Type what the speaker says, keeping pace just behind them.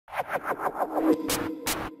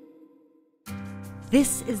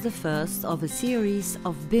This is the first of a series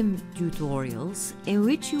of BIM tutorials in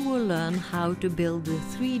which you will learn how to build a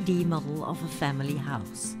 3D model of a family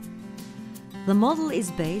house. The model is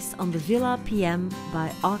based on the Villa PM by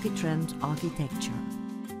Architrend architecture.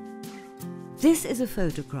 This is a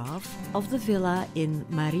photograph of the villa in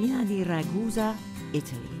Marina di Ragusa,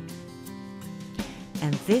 Italy.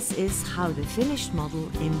 And this is how the finished model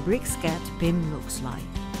in BricsCAD BIM looks like.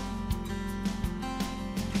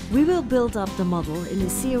 We will build up the model in a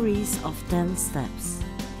series of 10 steps.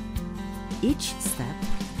 Each step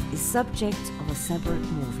is subject of a separate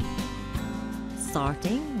movie,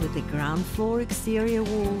 starting with the ground floor exterior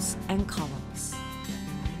walls and columns,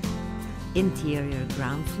 interior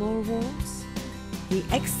ground floor walls, the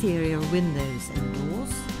exterior windows and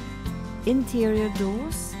doors, interior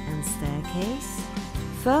doors and staircase,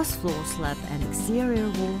 first floor slab and exterior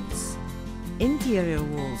walls, interior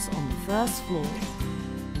walls on the first floor,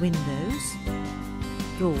 windows,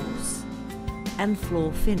 doors and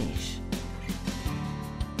floor finish.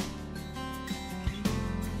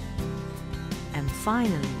 And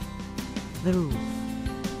finally, the roof.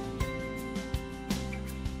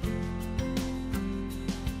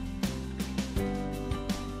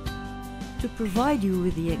 To provide you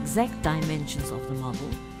with the exact dimensions of the model,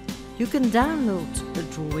 you can download a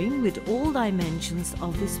drawing with all dimensions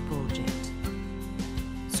of this project.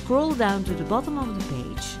 Scroll down to the bottom of the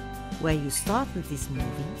page, where you start with this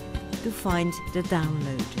movie, to find the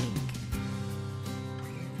download link.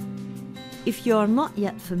 If you are not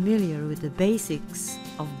yet familiar with the basics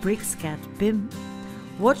of BricsCAD BIM,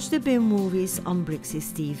 watch the BIM movies on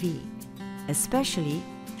Bricsys TV, especially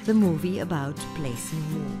the movie about placing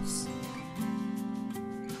walls.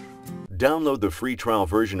 Download the free trial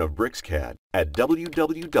version of BricsCAD at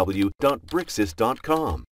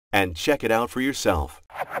www.bricsys.com and check it out for yourself.